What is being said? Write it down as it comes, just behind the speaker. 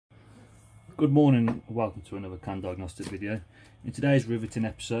Good morning and welcome to another CAN diagnostic video. In today's riveting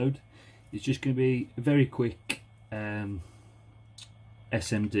episode, it's just going to be a very quick MCU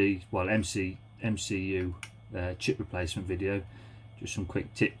chip replacement video. Just some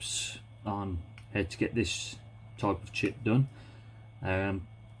quick tips on how to get this type of chip done.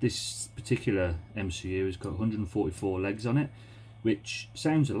 This particular MCU has got 144 legs on it, which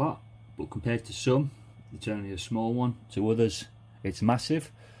sounds a lot, but compared to some, it's only a small one. To others, it's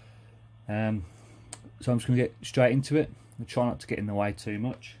massive. So I'm just going to get straight into it and try not to get in the way too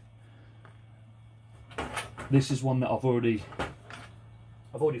much. This is one that I've already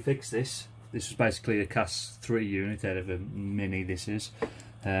fixed. This was basically a Class 3 unit out of a Mini. This is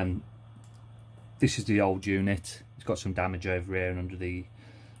the old unit. It's got some damage over here and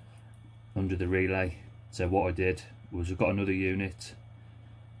under the relay. So what I did was I got another unit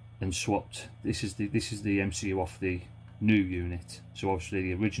and swapped. This is the MCU off the new unit. So obviously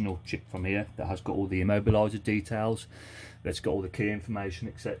the original chip from here that has got all the immobilizer details, that's got all the key information,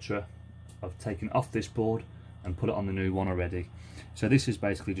 etc. I've taken it off this board and put it on the new one already. So this is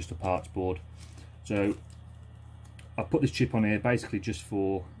basically just a parts board. So I put this chip on here basically just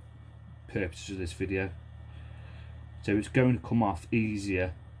for purposes of this video. So it's going to come off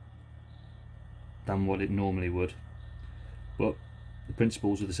easier than what it normally would, but the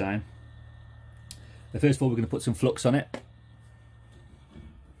principles are the same. Now, first of all, we're going to put some flux on it.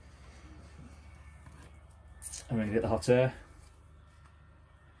 I'm going to get the hot air.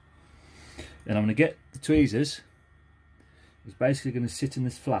 And I'm going to get the tweezers. It's basically going to sit in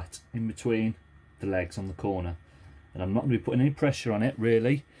this flat in between the legs on the corner. And I'm not going to be putting any pressure on it,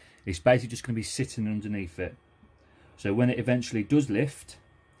 really. It's basically just going to be sitting underneath it. So when it eventually does lift,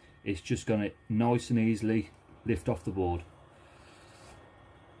 it's just going to nice and easily lift off the board.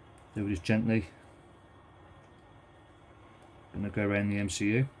 So we're just gently going to go around the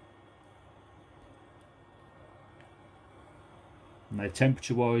MCU. Now,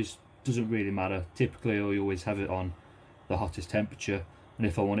 temperature wise doesn't really matter. Typically I always have it on the hottest temperature, and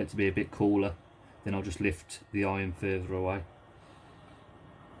if I want it to be a bit cooler, then I'll just lift the iron further away.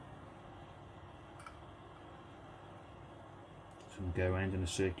 So I'm going to go around in a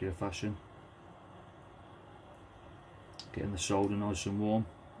circular fashion, getting the solder nice and warm.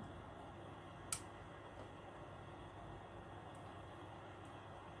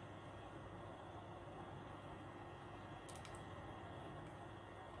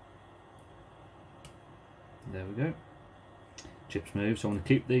 There we go. Chips move, so I want to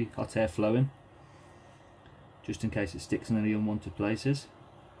keep the hot air flowing just in case it sticks in any unwanted places.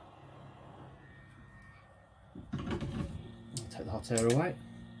 Take the hot air away.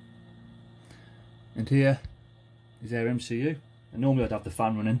 And here is our MCU. And normally I'd have the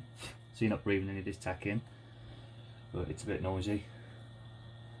fan running so you're not breathing any of this tack in, but it's a bit noisy.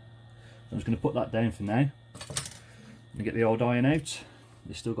 I'm just going to put that down for now and get the old iron out.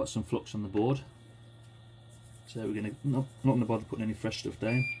 It's still got some flux on the board. So we're going to not going to bother putting any fresh stuff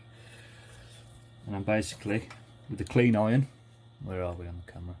down, and I'm basically with the clean iron. Where are we on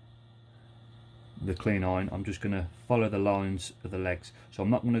the camera? With the clean iron, I'm just going to follow the lines of the legs. So I'm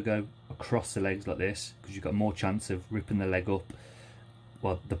not going to go across the legs like this, because you've got more chance of ripping the leg up,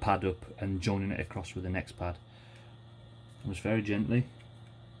 well, the pad up, and joining it across with the next pad. Just very gently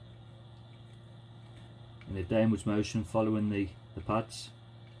in a downwards motion, following the pads.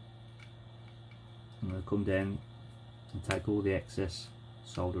 I'm going to come down and take all the excess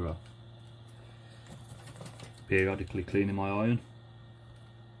solder off, periodically cleaning my iron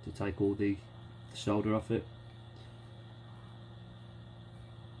to take all the solder off it.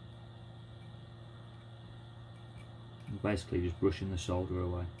 And basically just brushing the solder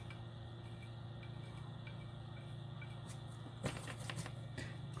away.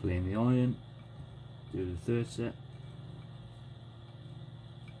 Clean the iron, do the third set.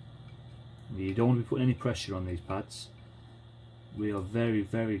 You don't want to be putting any pressure on these pads. We are very,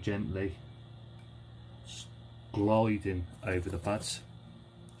 very gently gliding over the pads.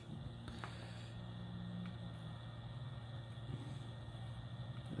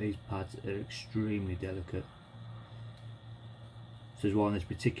 These pads are extremely delicate. This is why on this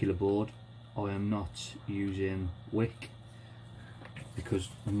particular board I am not using wick, because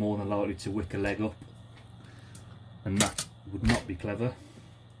I'm more than likely to wick a leg up, and that would not be clever.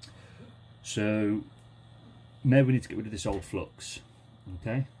 So now we need to get rid of this old flux.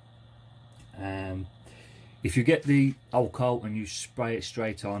 Okay. If you get the alcohol and you spray it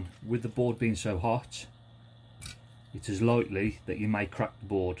straight on, with the board being so hot, it is likely that you may crack the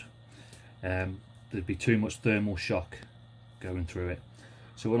board. There'd be too much thermal shock going through it.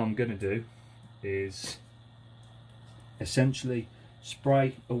 So what I'm going to do is essentially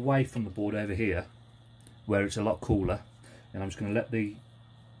spray away from the board over here where it's a lot cooler, and I'm just going to let the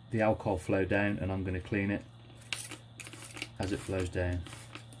alcohol flow down, and I'm going to clean it as it flows down.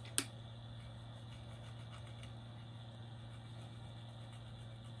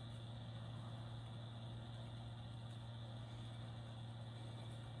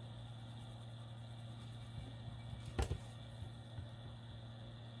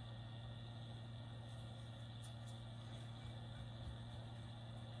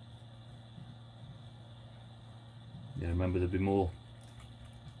 Yeah, remember there'll be more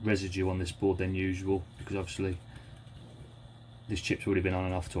residue on this board than usual because obviously this chip's already been on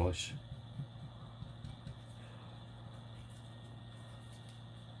and off twice.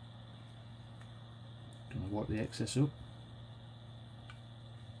 Gonna wipe the excess up.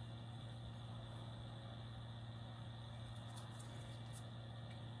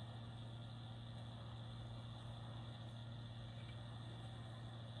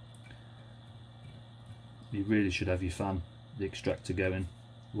 You really should have your fan, the extractor, going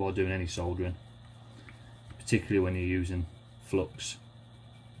while doing any soldering, particularly when you're using flux.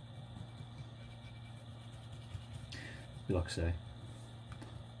 Like I say,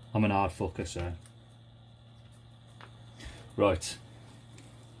 I'm an hard fucker, so. Right.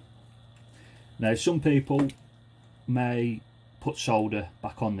 Now some people may put solder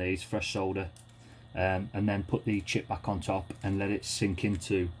back on these, fresh solder, and then put the chip back on top and let it sink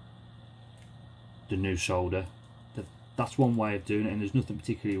into the new solder. That's one way of doing it, and there's nothing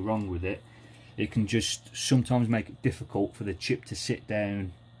particularly wrong with it. It can just sometimes make it difficult for the chip to sit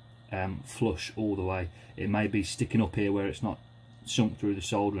down flush all the way. It may be sticking up here where it's not sunk through the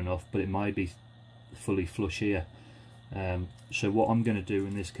solder enough, but it might be fully flush here. So what I'm going to do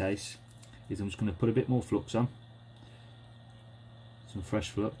in this case is I'm just going to put a bit more flux on, some fresh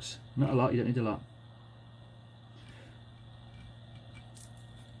flux, not a lot, you don't need a lot.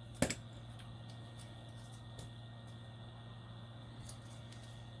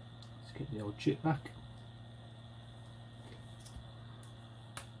 Get the old chip back.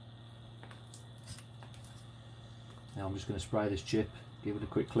 Now I'm just going to spray this chip, give it a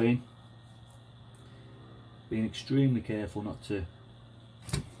quick clean, being extremely careful not to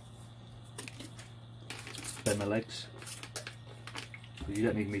bend my legs, because you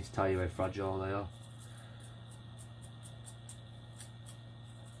don't need me to tell you how fragile they are.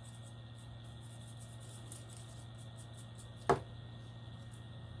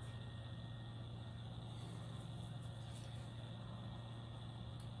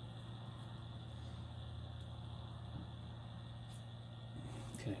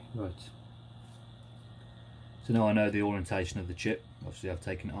 Okay, right. So now I know the orientation of the chip. Obviously I've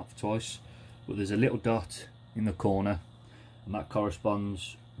taken it off twice, but there's a little dot in the corner, and that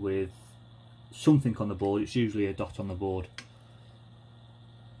corresponds with something on the board. It's usually a dot on the board.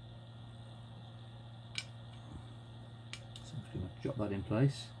 So I'm just going to drop that in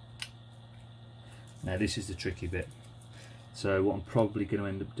place. Now this is the tricky bit. So what I'm probably going to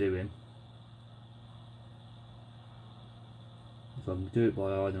end up doing, if I can do it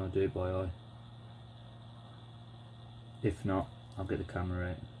by eye, then I'll do it by eye. If not, I'll get the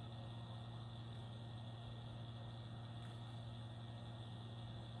camera out.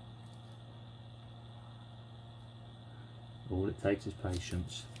 All it takes is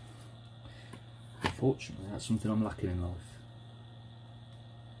patience. Unfortunately, that's something I'm lacking in life.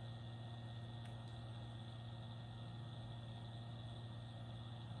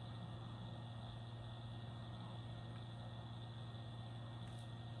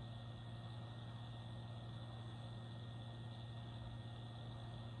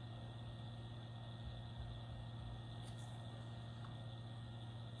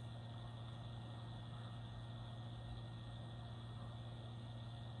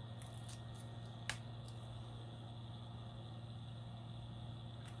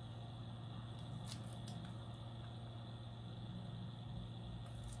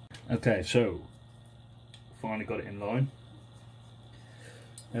 Okay, so finally got it in line.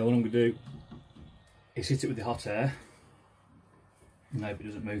 Now what I'm going to do is hit it with the hot air and hope it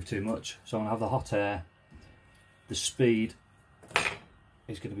doesn't move too much. So I'm going to have the hot air. The speed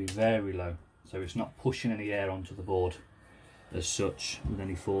is going to be very low, so it's not pushing any air onto the board as such with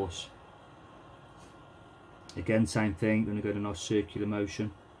any force. Again, same thing, going to go to a nice circular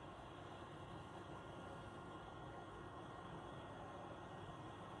motion.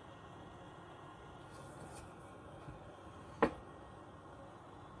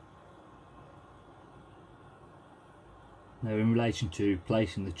 Now in relation to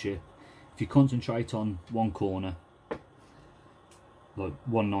placing the chip, if you concentrate on one corner, like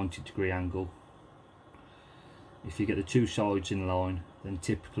 190-degree angle, if you get the two sides in line, then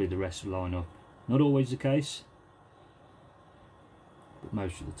typically the rest will line up. Not always the case, but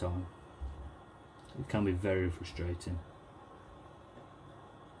most of the time. It can be very frustrating.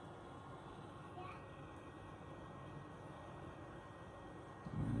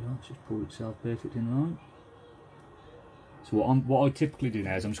 It's just pulled itself perfect in line. So what I typically do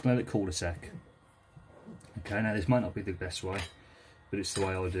now is I'm just going to let it cool a sec. Okay, now this might not be the best way, but it's the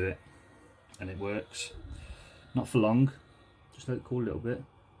way I do it, and it works. Not for long, just let it cool a little bit.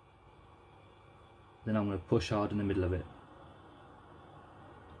 Then I'm going to push hard in the middle of it.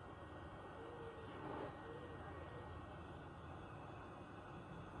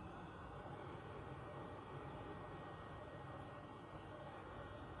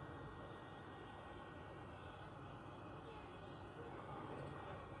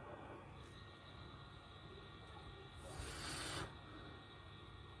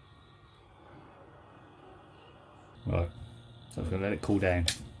 Right, so I'm going to let it cool down.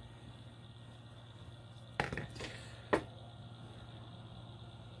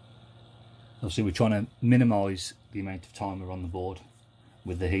 Obviously we're trying to minimise the amount of time we're on the board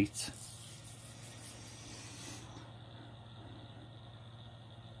with the heat.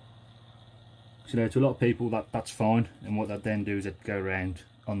 So to a lot of people that's fine, and what they then do is they go around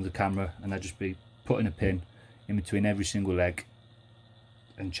on the camera and they just be putting a pin in between every single leg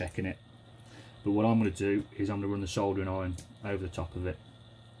and checking it. But what I'm going to do is I'm going to run the soldering iron over the top of it,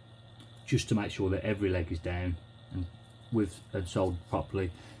 just to make sure that every leg is down and soldered properly,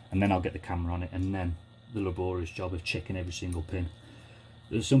 and then I'll get the camera on it, and then the laborious job of checking every single pin.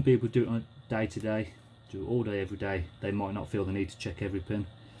 There's some people do it on day to day, do it all day every day. They might not feel the need to check every pin,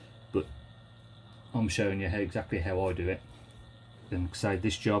 but I'm showing you exactly how I do it. And say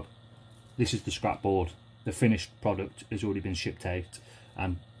this job, this is the scrap board. The finished product has already been shipped out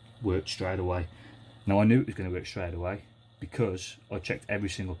and worked straight away. Now I knew it was going to work straight away because I checked every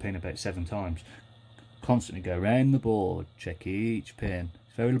single pin about 7 times. Constantly go around the board, check each pin.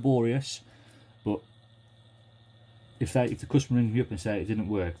 It's very laborious, but if the customer rings me up and say it didn't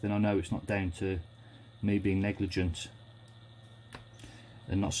work, then I know it's not down to me being negligent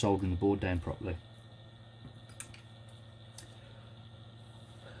and not soldering the board down properly.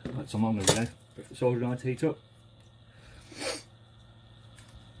 Right, so I'm going to go put the soldering iron to heat up.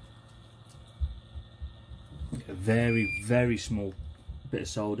 A very, very small bit of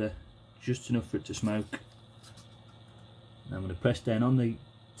solder, just enough for it to smoke. And I'm going to press down on the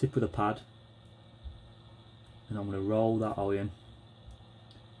tip of the pad, and I'm going to roll that iron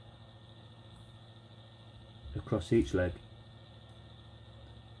across each leg.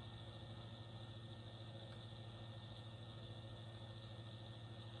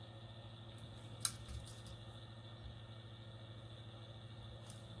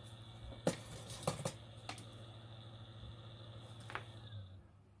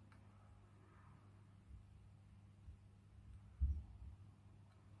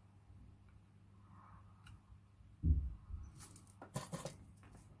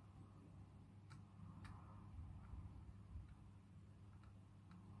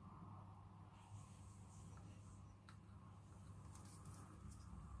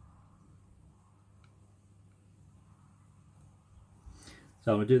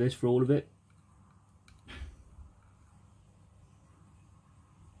 So I'm going to do this for all of it.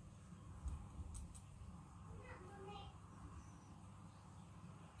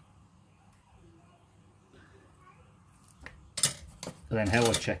 And then how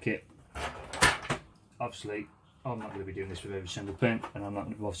I check it, obviously I'm not going to be doing this with every single pin, and I'm not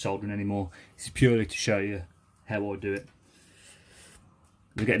going to bother soldering anymore. This is purely to show you how I do it.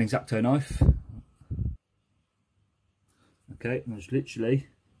 We get an X-Acto knife. Okay, and just literally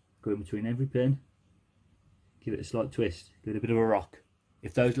go in between every pin, give it a slight twist, give it a bit of a rock.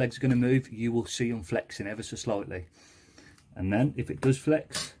 If those legs are going to move, you will see them flexing ever so slightly. And then if it does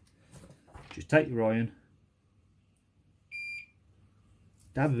flex, just take your iron,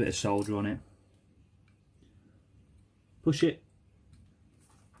 dab a bit of solder on it, push it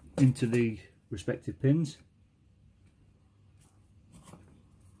into the respective pins,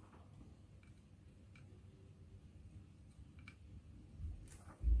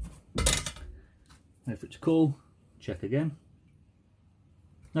 wait for it to cool, check again,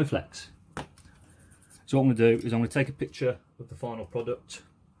 no flex. So what I'm going to do is I'm going to take a picture of the final product,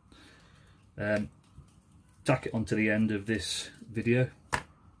 tack it onto the end of this video,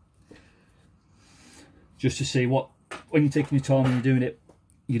 just to see what, when you're taking your time and you're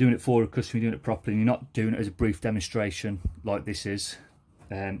doing it for a customer, you're doing it properly, and you're not doing it as a brief demonstration like this is.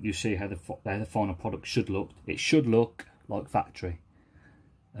 You see how the final product should look. It should look like factory,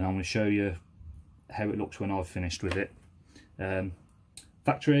 and I'm going to show you how it looks when I've finished with it.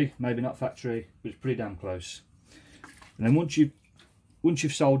 Factory, maybe not factory, but it's pretty damn close. And then once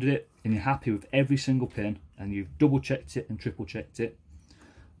you've soldered it and you're happy with every single pin, and you've double checked it and triple checked it,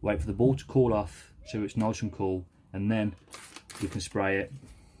 wait for the ball to cool off so it's nice and cool, and then you can spray it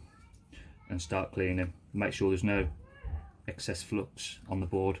and start cleaning. Make sure there's no excess flux on the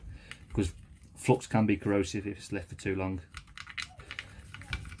board, because flux can be corrosive if it's left for too long.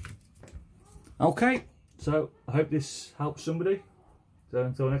 Okay, so I hope this helps somebody. So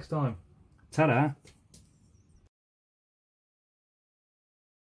until next time, ta-da!